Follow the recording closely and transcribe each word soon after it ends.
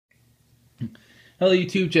Hello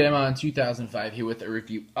YouTube, Jedamon 2005 here with a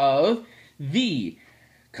review of the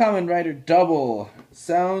Kamen Rider Double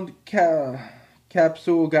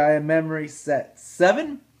Capsule Gaia Memory Set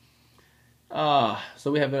 7. So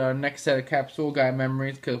we have our next set of Capsule Gaia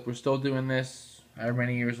Memories because we're still doing this however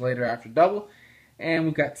many years later after Double. And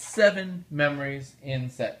we've got 7 memories in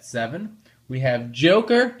Set 7. We have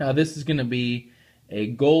Joker. Now this is going to be a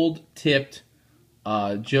gold-tipped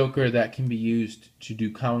Joker that can be used to do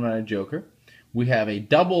Kamen Rider Joker. We have a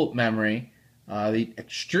double memory, the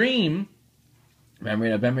Xtreme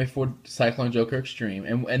Memory, a memory for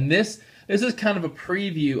CycloneJokerXtreme. And this is kind of a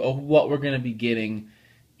preview of what we're going to be getting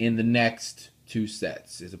in the next 2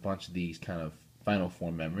 sets. There's a bunch of these kind of final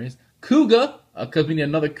form memories. Kuuga, because we need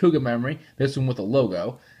another Kuuga memory, this one with a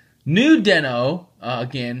logo. New Den-O,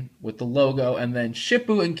 again, with the logo. And then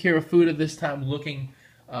Shippu and Kirifuda, this time looking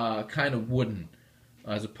kind of wooden,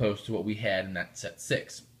 as opposed to what we had in that set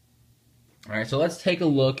 6. Alright, so let's take a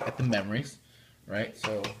look at the memories. Right,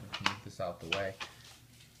 so move this out the way.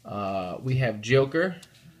 We have Joker.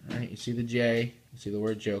 Right, you see the J, you see the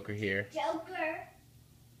word Joker here. Joker.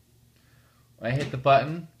 I hit the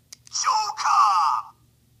button. Joker!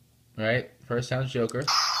 Right, first sound's Joker.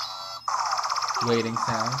 Waiting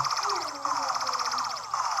sound.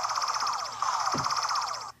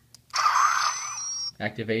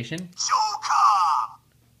 Activation. Joker!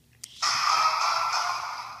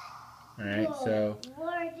 Alright, so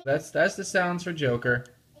that's the sounds for Joker.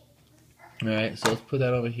 Alright, so let's put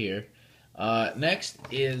that over here. Next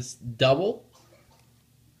is Double.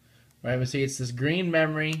 Right, we see it's this green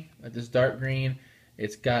memory, like this dark green.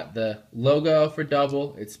 It's got the logo for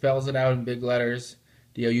Double. It spells it out in big letters,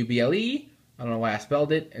 D-O-U-B-L-E. I don't know why I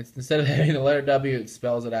spelled it. It's, instead of having the letter W, it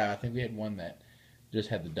spells it out. I think we had one that just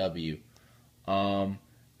had the W. And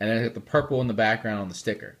then it's got the purple in the background on the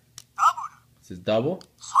sticker. Double! It says Double.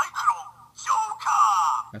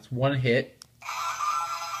 CycloneJoker! That's one hit.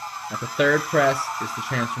 At the third press is the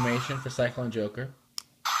transformation for CycloneJoker.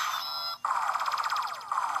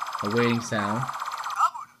 A waiting sound. Double!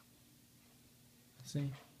 Let's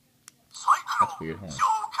see. That's weird, huh? Joker!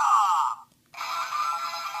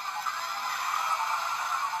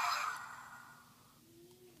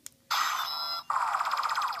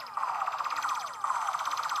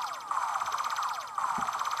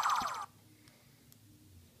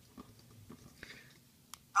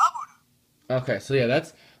 Okay, so yeah,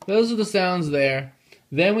 those are the sounds there.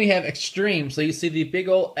 Then we have Xtreme. So you see the big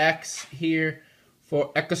old X here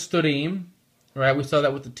for Xtreme. Right, we saw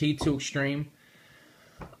that with the T2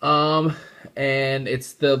 Xtreme. And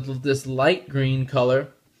it's this light green color.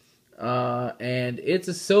 And it's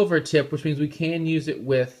a silver tip, which means we can use it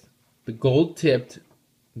with the gold tipped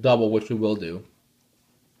Double, which we will do.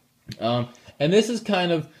 And this is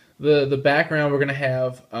kind of the background we're gonna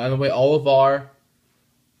have, the way all of our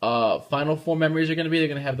final form memories are going to be. They're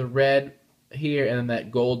going to have the red here and then that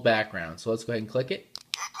gold background. So let's go ahead and click it.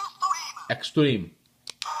 Xtreme.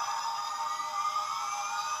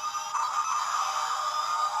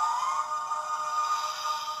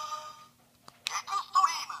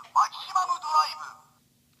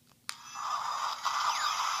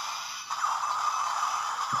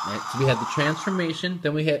 Right, so we had the transformation,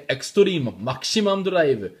 then we had Xtreme Maximum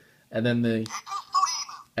Drive, and then the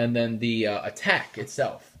attack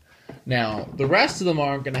itself. Now, the rest of them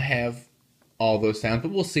aren't going to have all those sounds,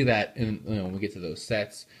 but we'll see that when we get to those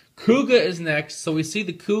sets. Kuuga is next, so we see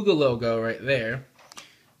the Kuuga logo right there.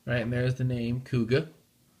 Right, and there's the name, Kuuga.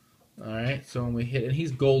 Alright, so when we hit it,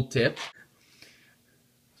 he's gold tipped.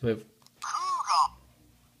 So we have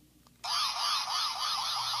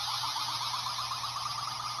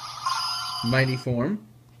Mighty Form.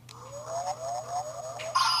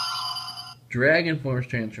 Dragon Form's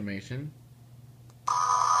transformation.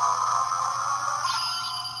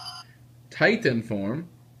 Titan form,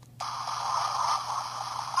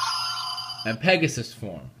 and Pegasus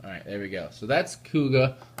form. Alright, there we go. So that's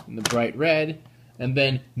Kuuga in the bright red. And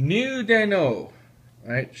then New Den-O,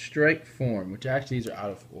 right? Strike form, which actually these are out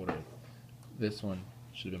of order. This one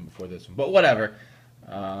should have been before this one, but whatever.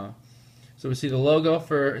 So we see the logo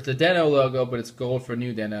for, it's a Den-O logo, but it's gold for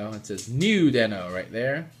New Den-O. It says New Den-O right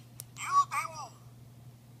there.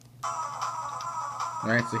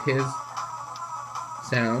 Alright, so his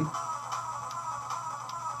sound.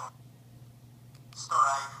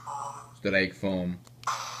 Strike form.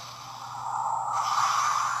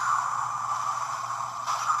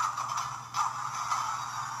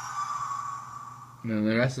 And then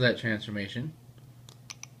the rest of that transformation.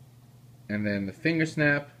 And then the finger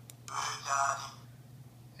snap.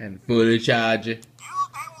 And fully charge.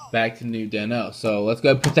 Back to New Den-O. So let's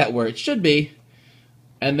go put that where it should be.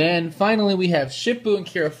 And then finally we have Shippu and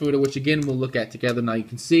Kirifuda, which again we'll look at together. Now you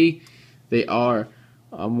can see they are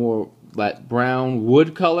more that brown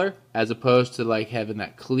wood color as opposed to like having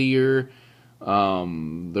that clear,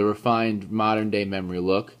 the refined modern day memory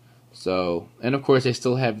look. So, and of course they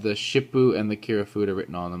still have the Shippu and the Kirifuda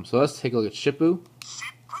written on them. So let's take a look at Shippu.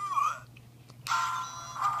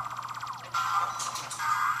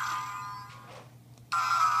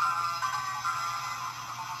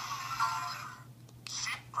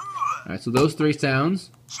 Alright, so those three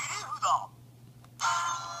sounds.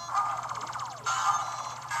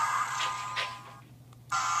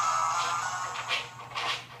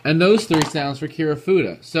 And those three sounds for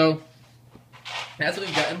Kirifuda. So, that's what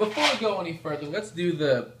we've got. And before we go any further, let's do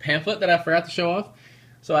the pamphlet that I forgot to show off.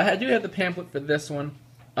 So I do have the pamphlet for this one.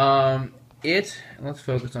 Let's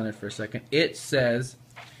focus on it for a second. It says,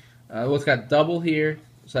 well, it's got Double here,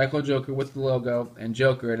 CycloneJoker with the logo, and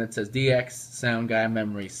Joker, and it says DX Sound Guy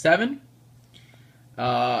Memory 7.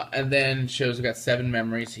 And then it shows we've got 7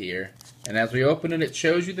 memories here. And as we open it, it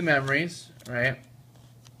shows you the memories, right?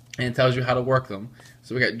 And it tells you how to work them.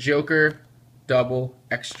 So we got Joker, Double,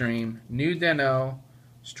 Xtreme, New Den-O,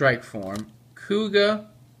 Strike Form, Kuuga,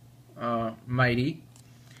 Mighty,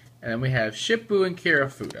 and then we have Shippu and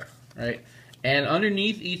Kirifuda, right? And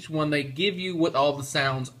underneath each one, they give you what all the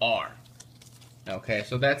sounds are. Okay,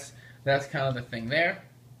 so that's kind of the thing there.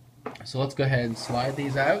 So let's go ahead and slide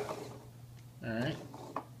these out. All right,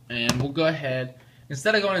 and we'll go ahead.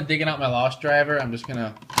 Instead of going and digging out my lost driver, I'm just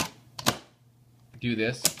gonna do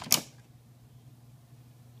this.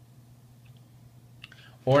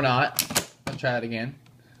 Or not. Let's try that again.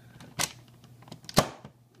 Let's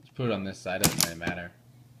put it on this side. Doesn't really matter.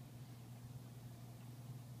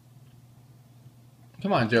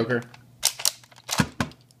 Come on, Joker.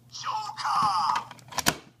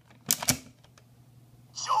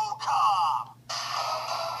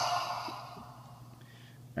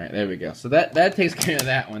 Alright, there we go. So that takes care of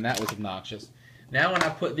that one. That was obnoxious. Now when I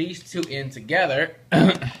put these two in together...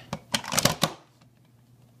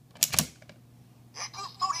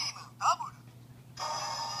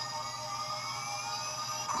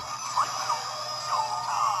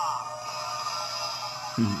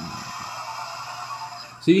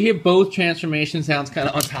 So you hear both transformation sounds kind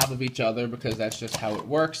of on top of each other because that's just how it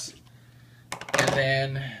works. And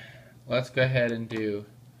then let's go ahead and do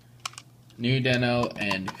New Den-O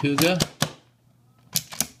and Kuuga.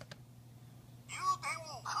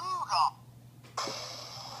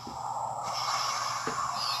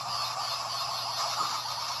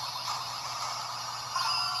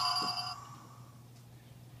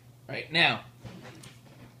 Right now,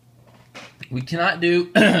 we cannot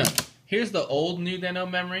do... Here's the old New Den-O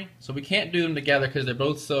memory, so we can't do them together because they're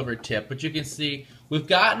both silver tip, but you can see we've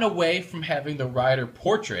gotten away from having the rider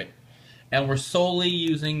portrait, and we're solely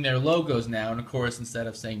using their logos now, and of course, instead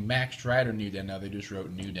of saying Max Rider New Den-O, they just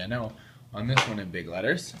wrote New Den-O on this one in big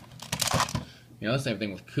letters. You know, same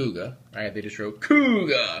thing with Kuuga, right? They just wrote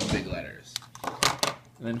Kuuga in big letters.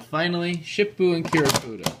 And then finally, Shippu and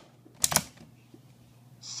Kirifuda.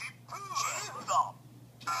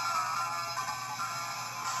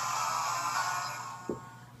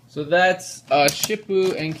 So that's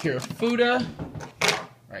Shippu and Kirifuda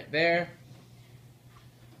right there.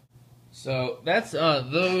 So that's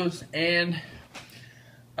those, and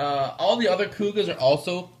all the other Kuugas are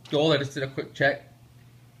also gold. I just did a quick check.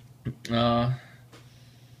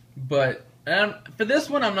 But for this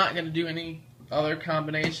one, I'm not going to do any other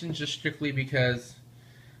combinations, just strictly because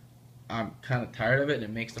I'm kind of tired of it, and it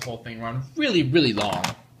makes the whole thing run really, really long.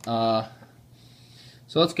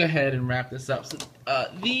 So let's go ahead and wrap this up. So,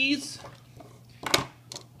 these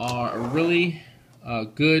are a really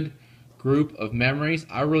good group of memories.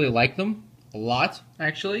 I really like them a lot,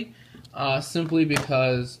 actually, simply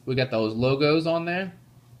because we got those logos on there.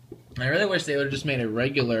 I really wish they would have just made a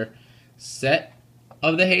regular set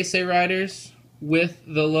of the Heisei Riders with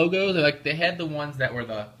the logos. Like, they had the ones that were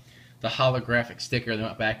the holographic sticker that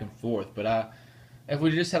went back and forth. But if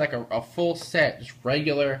we just had like a full set, just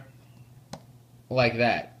regular like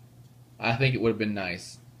that, I think it would have been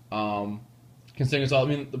nice. Considering it's all, I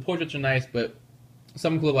mean, the portraits are nice, but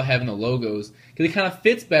some cool about having the logos, because it kind of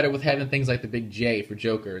fits better with having things like the big J for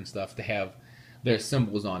Joker and stuff to have their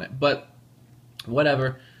symbols on it. But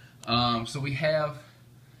whatever. So we have,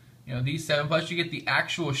 you know, these 7, plus you get the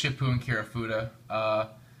actual Shippu and Kirifuda,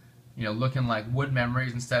 you know, looking like wood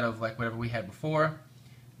memories instead of like whatever we had before.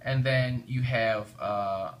 And then you have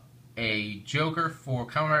a Joker for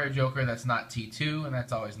Kamen Rider Joker that's not T2, and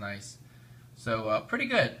that's always nice. So pretty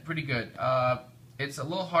good, pretty good. It's a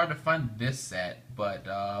little hard to find this set, but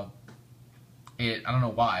I don't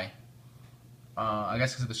know why. I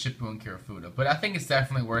guess because of the Shippu and Kirifuda. But I think it's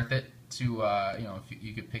definitely worth it to, if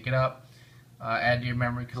you could pick it up, add to your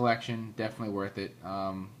memory collection. Definitely worth it.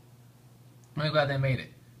 I'm really glad they made it.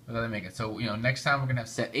 So, next time we're going to have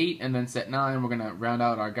set 8 and then set 9. We're going to round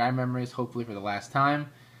out our Guy memories, hopefully for the last time.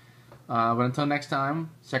 But until next time,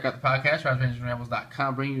 check out the podcast,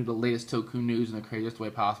 RiderRambles.com, bringing you the latest Toku news in the craziest way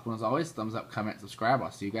possible. And as always, thumbs up, comment, subscribe.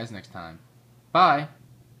 I'll see you guys next time. Bye!